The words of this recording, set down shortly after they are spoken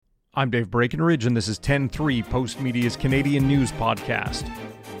I'm Dave Breckenridge, and this is 10-3, Postmedia's Canadian News Podcast.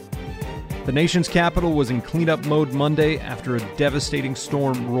 The nation's capital was in cleanup mode Monday after a devastating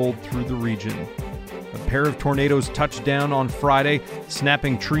storm rolled through the region. A pair of tornadoes touched down on Friday,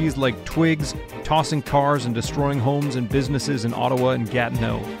 snapping trees like twigs, tossing cars, and destroying homes and businesses in Ottawa and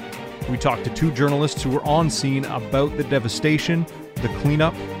Gatineau. We talked to two journalists who were on scene about the devastation, the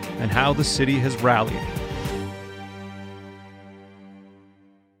cleanup, and how the city has rallied.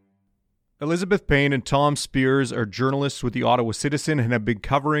 Elizabeth Payne and Tom Spears are journalists with the Ottawa Citizen and have been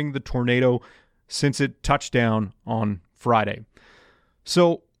covering the tornado since it touched down on Friday.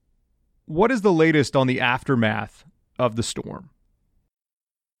 So, what is the latest on the aftermath of the storm?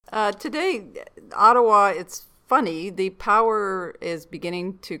 Today, Ottawa, it's funny, the power is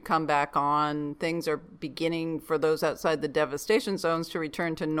beginning to come back on. Things are beginning for those outside the devastation zones to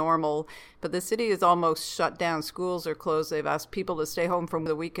return to normal, but the city is almost shut down. Schools are closed. They've asked people to stay home from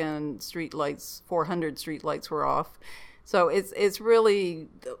the weekend. Street lights, 400 street lights were off. So it's really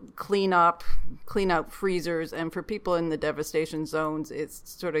clean out freezers, and for people in the devastation zones, it's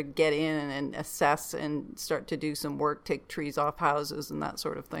sort of get in and assess and start to do some work, take trees off houses and that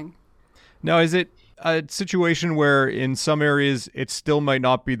sort of thing. Now, is it a situation where in some areas it still might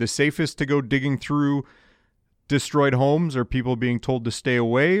not be the safest to go digging through destroyed homes? Are people being told to stay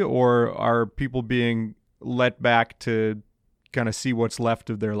away, or are people being let back to kind of see what's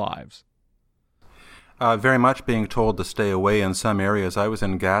left of their lives? Very much being told to stay away in some areas. I was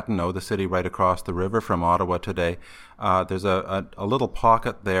in Gatineau, the city right across the river from Ottawa today. There's a little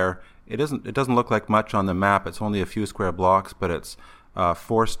pocket there. It doesn't look like much on the map. It's only a few square blocks, but it's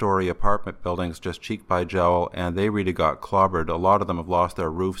 4-story apartment buildings just cheek by jowl, and they really got clobbered. A lot of them have lost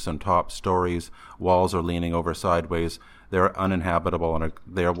their roofs and top stories. Walls are leaning over sideways. They're uninhabitable, and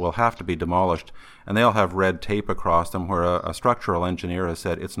they will have to be demolished. And they all have red tape across them where a structural engineer has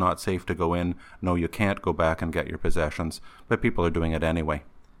said it's not safe to go in. No, you can't go back and get your possessions. But people are doing it anyway.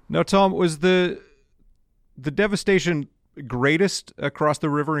 Now, Tom, was the devastation greatest across the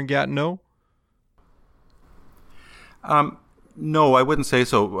river in Gatineau? No, I wouldn't say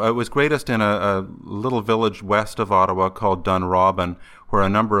so. It was greatest in a little village west of Ottawa called Dunrobin, where a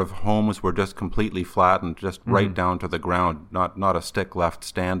number of homes were just completely flattened, just right down to the ground, not a stick left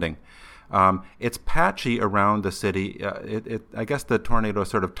standing. It's patchy around the city. I guess the tornado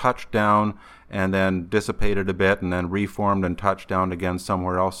sort of touched down and then dissipated a bit and then reformed and touched down again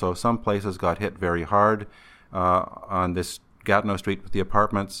somewhere else. So some places got hit very hard on this Gatineau Street with the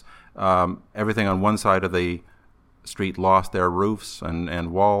apartments. Everything on one side of the street lost their roofs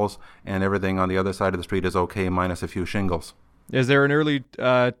and walls, and everything on the other side of the street is okay, minus a few shingles. Is there an early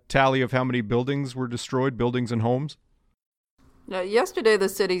tally of how many buildings were destroyed, buildings and homes? Yesterday, the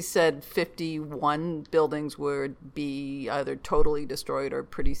city said 51 buildings would be either totally destroyed or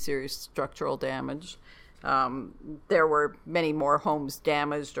pretty serious structural damage. There were many more homes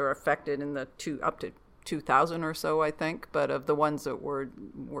damaged or affected in the up to 2,000 or so, I think. But of the ones that were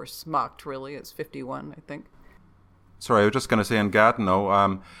smucked, really, it's 51, I think. Sorry, I was just going to say in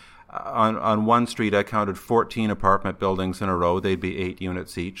Gatineau, on one street I counted 14 apartment buildings in a row. They'd be 8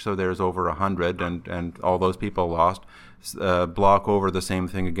 units each, so there's over 100, and all those people lost. Block over, the same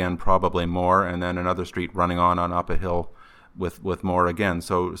thing again, probably more, and then another street running on up a hill with more again.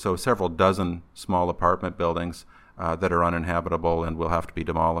 So several dozen small apartment buildings that are uninhabitable and will have to be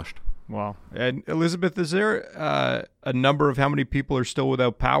demolished. Wow. And Elizabeth, is there a number of how many people are still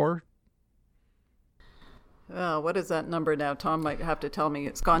without power? What is that number now? Tom might have to tell me.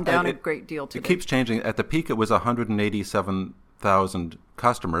 It's gone down a great deal today. It keeps changing. At the peak, it was 187,000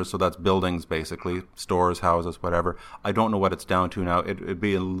 customers, so that's buildings, basically, stores, houses, whatever. I don't know what it's down to now. It'd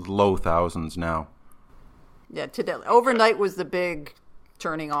be in low thousands now. Yeah, today. Overnight was the big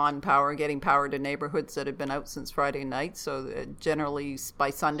turning on power, getting power to neighborhoods that had been out since Friday night. So generally, by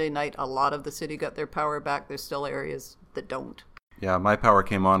Sunday night, a lot of the city got their power back. There's still areas that don't. Yeah, my power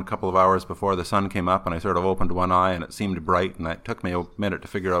came on a couple of hours before the sun came up, and I sort of opened one eye, and it seemed bright, and it took me a minute to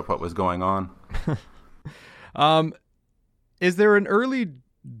figure out what was going on. Is there an early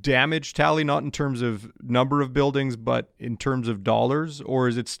damage tally, not in terms of number of buildings, but in terms of dollars, or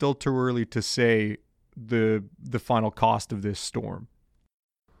is it still too early to say the final cost of this storm?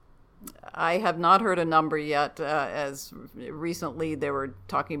 I have not heard a number yet. As recently they were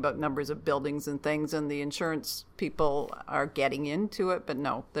talking about numbers of buildings and things, and the insurance people are getting into it, but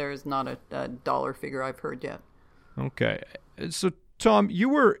no, there is not a dollar figure I've heard yet. Okay. So, Tom, you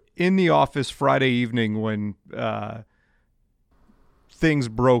were in the office Friday evening when things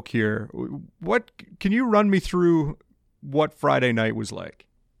broke here. Can you run me through what Friday night was like?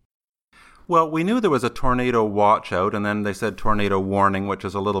 Well, we knew there was a tornado watch out, and then they said tornado warning, which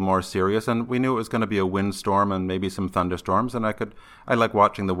is a little more serious. And we knew it was going to be a windstorm and maybe some thunderstorms. And I like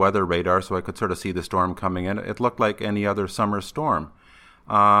watching the weather radar, so I could sort of see the storm coming in. It looked like any other summer storm.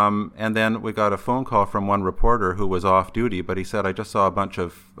 And then we got a phone call from one reporter who was off duty, but he said, I just saw a bunch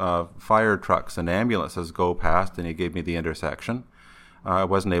of fire trucks and ambulances go past, and he gave me the intersection. I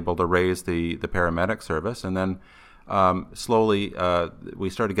wasn't able to raise the paramedic service. And then slowly we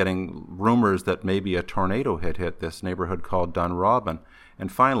started getting rumors that maybe a tornado had hit this neighborhood called Dunrobin.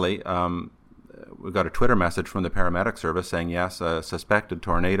 And finally, we got a Twitter message from the paramedic service saying, yes, a suspected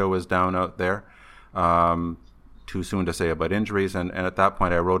tornado is down out there. Too soon to say about injuries. And at that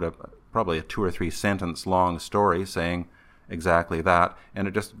point, I wrote probably a 2 or 3 sentence long story saying exactly that. And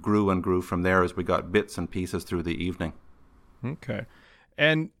it just grew and grew from there as we got bits and pieces through the evening. Okay.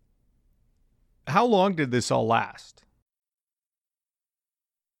 And how long did this all last?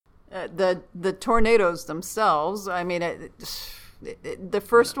 The tornadoes themselves, I mean, the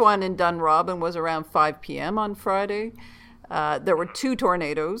first one in Dunrobin was around 5 p.m. on Friday. There were 2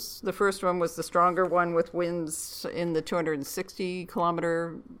 tornadoes. The first one was the stronger one with winds in the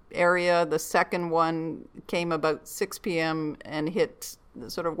 260-kilometer area. The second one came about 6 p.m. and hit the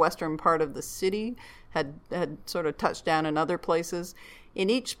sort of western part of the city, had sort of touched down in other places. In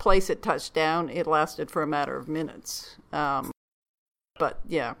each place it touched down, it lasted for a matter of minutes. But,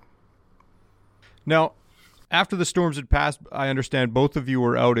 yeah. Now, after the storms had passed, I understand both of you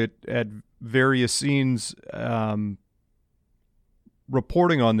were out at various scenes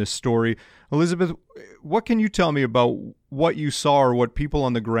reporting on this story. Elizabeth, what can you tell me about what you saw or what people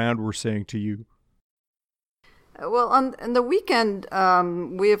on the ground were saying to you? Well, on the weekend,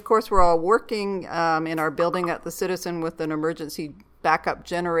 we, of course, were all working in our building at the Citizen with an emergency backup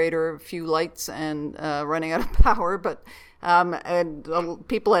generator, a few lights, and running out of power. But and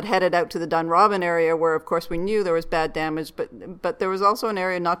people had headed out to the Dunrobin area where, of course, we knew there was bad damage. But there was also an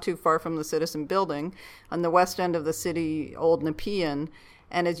area not too far from the Citizen building on the west end of the city, Old Nepean.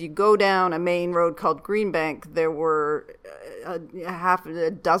 And as you go down a main road called Greenbank, there were half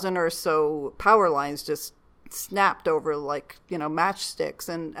a dozen or so power lines just snapped over like, matchsticks.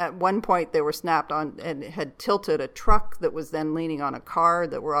 And at one point they were snapped on and had tilted a truck that was then leaning on a car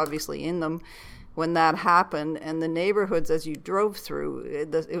that were obviously in them when that happened. And the neighborhoods, as you drove through,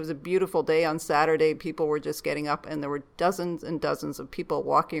 it was a beautiful day on Saturday. People were just getting up, and there were dozens and dozens of people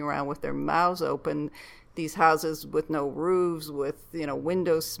walking around with their mouths open. These houses with no roofs, with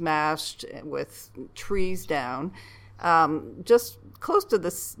windows smashed, with trees down, just close to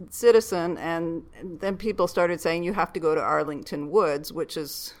the Citizen. And then people started saying you have to go to Arlington Woods, which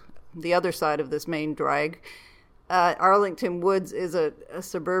is the other side of this main drag. Arlington Woods is a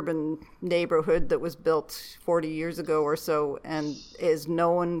suburban neighborhood that was built 40 years ago or so and is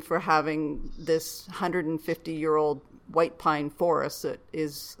known for having this 150-year-old white pine forest that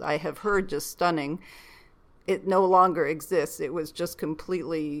is, I have heard, just stunning. It no longer exists. It was just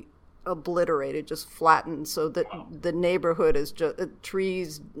completely obliterated, just flattened, so that the neighborhood is just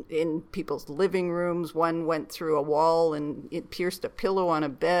trees in people's living rooms. One went through a wall and it pierced a pillow on a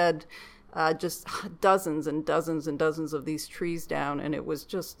bed. Just dozens and dozens and dozens of these trees down. And it was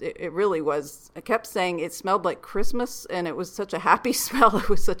just, it really was, I kept saying it smelled like Christmas, and it was such a happy smell. It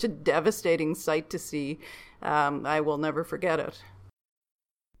was such a devastating sight to see. I will never forget it.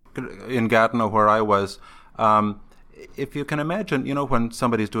 In Gatineau, where I was, if you can imagine, when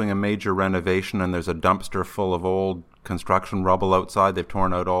somebody's doing a major renovation and there's a dumpster full of old construction rubble outside, they've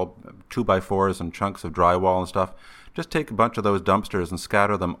torn out all 2x4s and chunks of drywall and stuff. Just take a bunch of those dumpsters and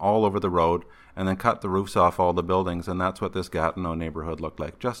scatter them all over the road, and then cut the roofs off all the buildings, and that's what this Gatineau neighborhood looked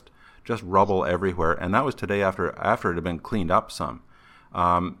like. Just rubble everywhere, and that was today after it had been cleaned up some.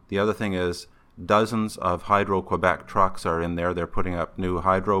 The other thing is dozens of Hydro-Quebec trucks are in there. They're putting up new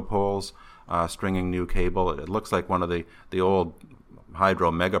hydro poles, stringing new cable. It looks like one of the old hydro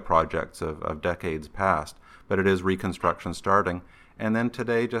mega projects of decades past, but it is reconstruction starting. And then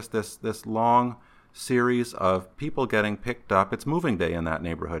today, just this long series of people getting picked up. It's moving day in that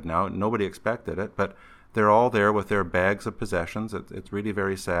neighborhood now. Nobody expected it, but they're all there with their bags of possessions. It's really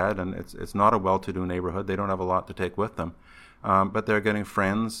very sad, and it's not a well-to-do neighborhood. They don't have a lot to take with them. But they're getting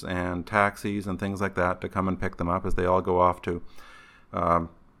friends and taxis and things like that to come and pick them up as they all go off to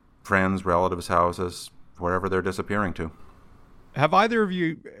friends, relatives' houses, wherever they're disappearing to. Have either of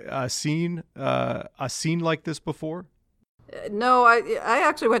you seen a scene like this before? No, I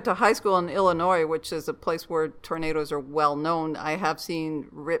actually went to high school in Illinois, which is a place where tornadoes are well known. I have seen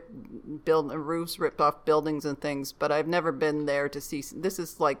roofs ripped off buildings and things, but I've never been there to see. This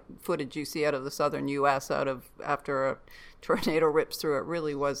is like footage you see out of the southern U.S. after a tornado rips through. It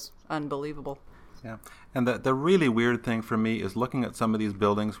really was unbelievable. Yeah. And the really weird thing for me is looking at some of these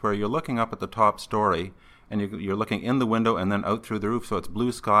buildings where you're looking up at the top story and you're looking in the window and then out through the roof, so it's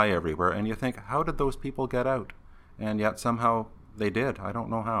blue sky everywhere. And you think, how did those people get out? And yet somehow they did. I don't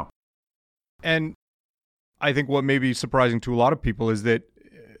know how. And I think what may be surprising to a lot of people is that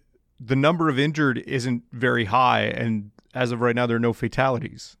the number of injured isn't very high. And as of right now, there are no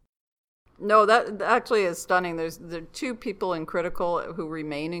fatalities. No, that actually is stunning. There are 2 people in critical who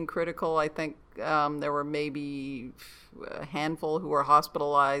remain in critical. I think there were maybe a handful who were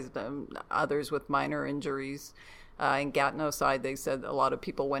hospitalized, others with minor injuries. In Gatineau side, they said a lot of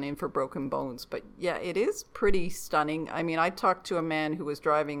people went in for broken bones. But yeah, it is pretty stunning. I mean, I talked to a man who was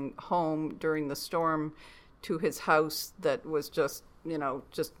driving home during the storm to his house that was just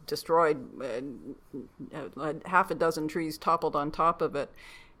destroyed. Half a dozen trees toppled on top of it.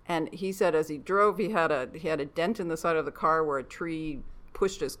 And he said as he drove, he had a dent in the side of the car where a tree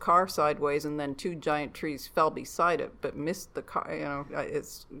pushed his car sideways, and then 2 giant trees fell beside it but missed the car.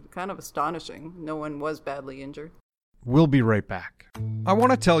 It's kind of astonishing. No one was badly injured. We'll be right back. I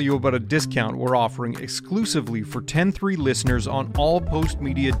want to tell you about a discount we're offering exclusively for 10-3 listeners on all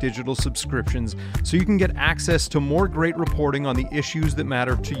Postmedia digital subscriptions, so you can get access to more great reporting on the issues that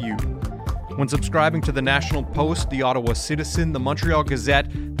matter to you. When subscribing to the National Post, the Ottawa Citizen, the Montreal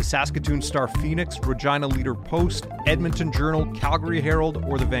Gazette, the Saskatoon Star Phoenix, Regina Leader Post, Edmonton Journal, Calgary Herald,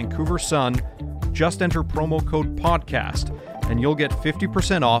 or the Vancouver Sun, just enter promo code PODCAST and you'll get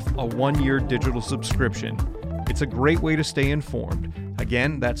 50% off a 1-year digital subscription. It's a great way to stay informed.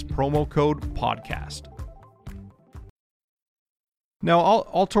 Again, that's promo code PODCAST. Now,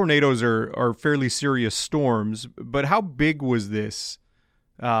 all tornadoes are fairly serious storms, but how big was this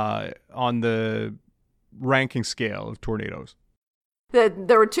on the ranking scale of tornadoes?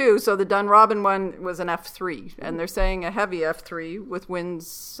 There were 2. So the Dunrobin one was an F3, and they're saying a heavy F3 with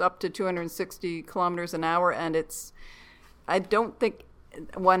winds up to 260 kilometers an hour. And I don't think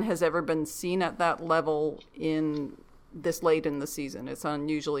one has ever been seen at that level in this late in the season. It's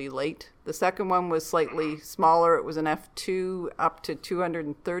unusually late. The second one was slightly smaller. It was an F2 up to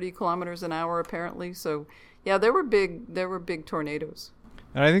 230 kilometers an hour, apparently. So yeah, there were big tornadoes.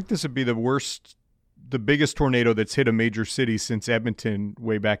 And I think this would be the biggest tornado that's hit a major city since Edmonton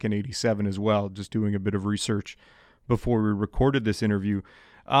way back in '87 as well, just doing a bit of research before we recorded this interview.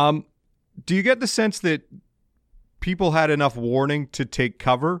 Do you get the sense that people had enough warning to take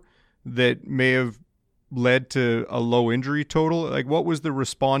cover that may have led to a low injury total? Like, what was the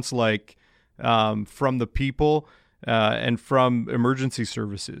response like from the people and from emergency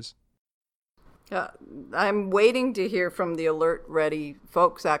services? I'm waiting to hear from the Alert Ready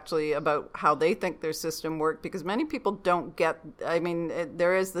folks, actually, about how they think their system worked, because many people don't get. I mean,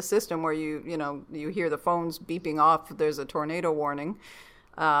 there is the system where you hear the phones beeping off. There's a tornado warning.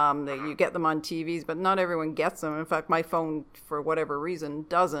 You get them on TVs, but not everyone gets them. In fact, my phone, for whatever reason,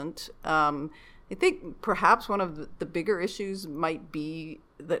 doesn't. I think perhaps one of the bigger issues might be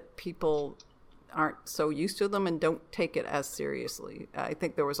that people aren't so used to them and don't take it as seriously. I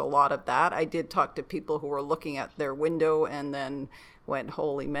think there was a lot of that. I did talk to people who were looking at their window and then went,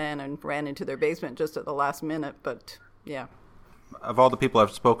 holy man, and ran into their basement just at the last minute. But yeah. Of all the people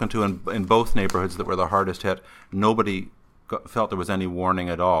I've spoken to in both neighborhoods that were the hardest hit, nobody felt there was any warning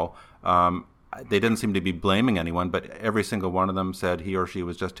at all. They didn't seem to be blaming anyone, but every single one of them said he or she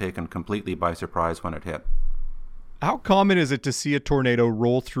was just taken completely by surprise when it hit. How common is it to see a tornado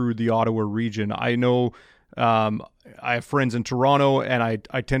roll through the Ottawa region? I know I have friends in Toronto, and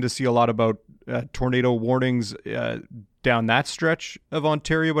I tend to see a lot about tornado warnings down that stretch of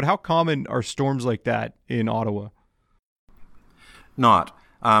Ontario, but how common are storms like that in Ottawa? Not.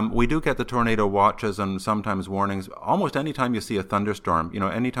 We do get the tornado watches and sometimes warnings almost anytime you see a thunderstorm.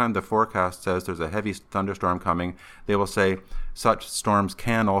 Anytime the forecast says there's a heavy thunderstorm coming, they will say such storms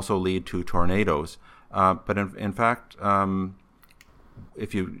can also lead to tornadoes. But in fact,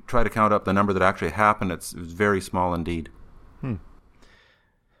 if you try to count up the number that actually happened, it's very small indeed.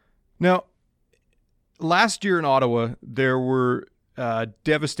 Now, last year in Ottawa, there were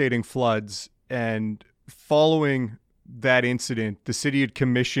devastating floods, and following that incident, the city had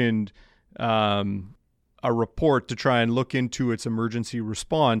commissioned a report to try and look into its emergency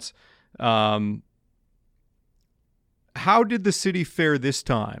response. How did the city fare this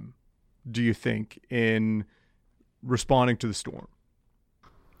time, do you think, in responding to the storm?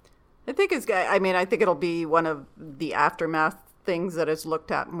 I think it'll be one of the aftermath things that is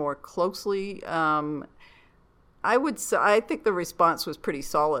looked at more closely. I think the response was pretty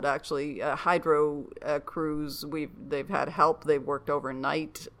solid, actually. Hydro crews, they've had help. They've worked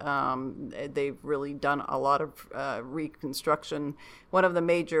overnight. They've really done a lot of reconstruction. One of the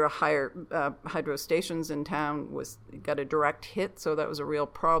major hydro stations in town got a direct hit, so that was a real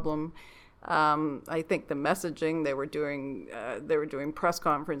problem. I think the messaging, they were doing press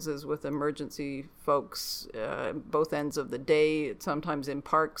conferences with emergency folks both ends of the day, sometimes in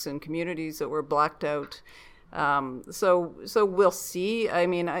parks and communities that were blacked out. So we'll see. I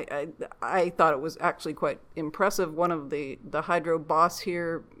mean, I thought it was actually quite impressive. One of the hydro boss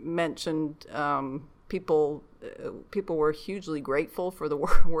here mentioned people were hugely grateful for the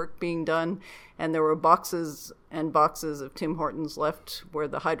work being done, and there were boxes and boxes of Tim Hortons left where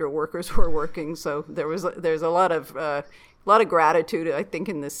the hydro workers were working. So there's a lot of gratitude, I think,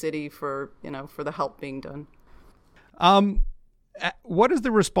 in the city for the help being done. What has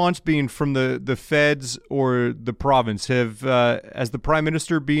the response been from the feds or the province? Has the Prime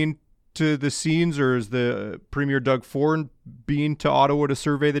Minister been to the scenes, or has the Premier Doug Ford been to Ottawa to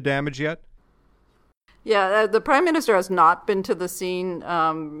survey the damage yet? Yeah, the Prime Minister has not been to the scene.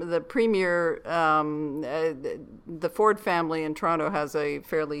 The Premier, the Ford family in Toronto has a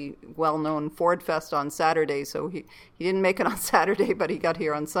fairly well-known Ford Fest on Saturday, so he didn't make it on Saturday, but he got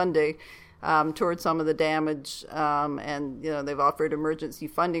here on Sunday. Toured some of the damage, and they've offered emergency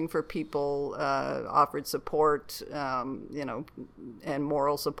funding for people, offered support, and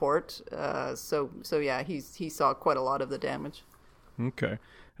moral support. So yeah, he saw quite a lot of the damage. Okay.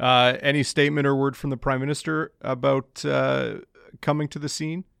 Any statement or word from the Prime Minister about coming to the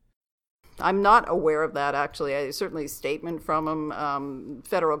scene? I'm not aware of that, actually. Certainly a statement from him.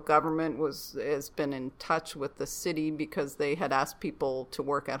 Federal government has been in touch with the city because they had asked people to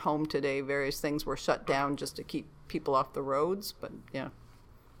work at home today. Various things were shut down just to keep people off the roads, but yeah.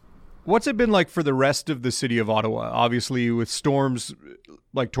 What's it been like for the rest of the city of Ottawa? Obviously, with storms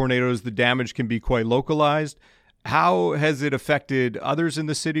like tornadoes, the damage can be quite localized. How has it affected others in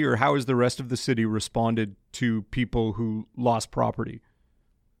the city, or how has the rest of the city responded to people who lost property?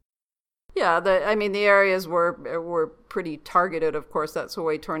 Yeah, the areas were pretty targeted. Of course, that's the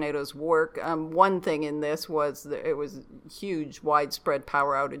way tornadoes work. One thing in this was that it was huge, widespread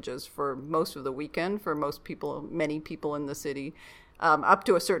power outages for most of the weekend for many people in the city, up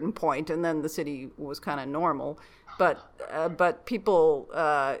to a certain point, and then the city was kind of normal. But people,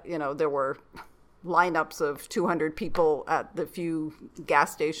 there were lineups of 200 people at the few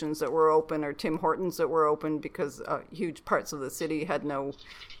gas stations that were open, or Tim Hortons that were open, because huge parts of the city had no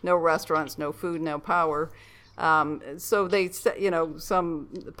restaurants, no food, no power. So they, some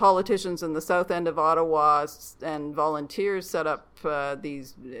politicians in the south end of Ottawa and volunteers set up they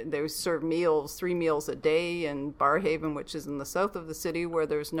serve meals, 3 meals a day in Barrhaven, which is in the south of the city where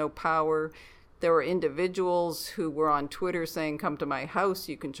there's no power. There were individuals who were on Twitter saying, come to my house,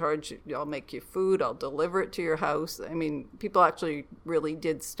 you can charge, I'll make you food, I'll deliver it to your house. I mean, people actually really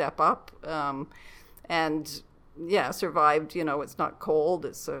did step up and, survived. It's not cold.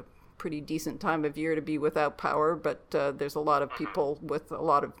 It's a pretty decent time of year to be without power, but there's a lot of people with a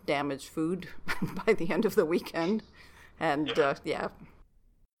lot of damaged food by the end of the weekend. And,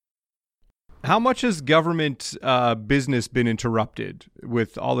 How much has government business been interrupted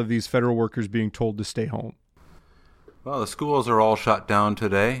with all of these federal workers being told to stay home? Well, the schools are all shut down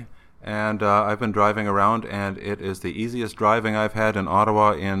today, and I've been driving around, and it is the easiest driving I've had in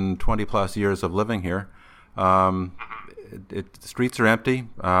Ottawa in 20-plus years of living here. The streets are empty.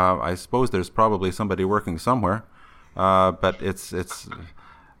 I suppose there's probably somebody working somewhere, but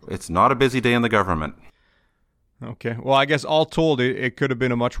it's not a busy day in the government. Okay. Well, I guess all told, it could have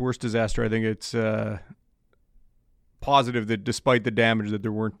been a much worse disaster. I think it's positive that despite the damage that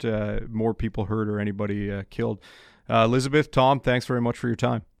there weren't more people hurt or anybody killed. Elizabeth, Tom, thanks very much for your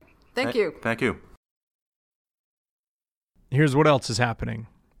time. Thank you. Thank you. Here's what else is happening.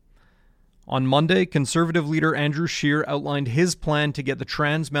 On Monday, Conservative leader Andrew Scheer outlined his plan to get the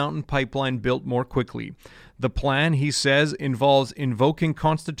Trans Mountain Pipeline built more quickly. The plan, he says, involves invoking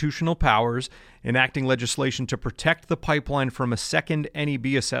constitutional powers, enacting legislation to protect the pipeline from a second NEB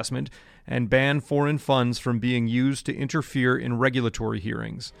assessment, and ban foreign funds from being used to interfere in regulatory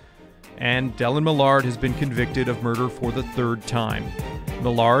hearings. And Dellen Millard has been convicted of murder for the 3rd time.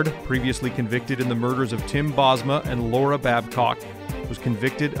 Millard, previously convicted in the murders of Tim Bosma and Laura Babcock, was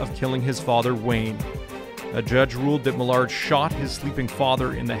convicted of killing his father, Wayne. A judge ruled that Millard shot his sleeping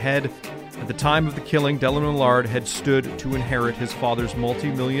father in the head. At the time of the killing, Dellen Millard had stood to inherit his father's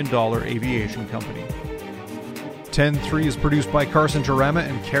multi-million-dollar aviation company. 10-3 is produced by Carson Jarama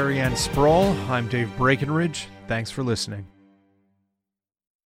and Carrie Ann Sproul. I'm Dave Breckenridge. Thanks for listening.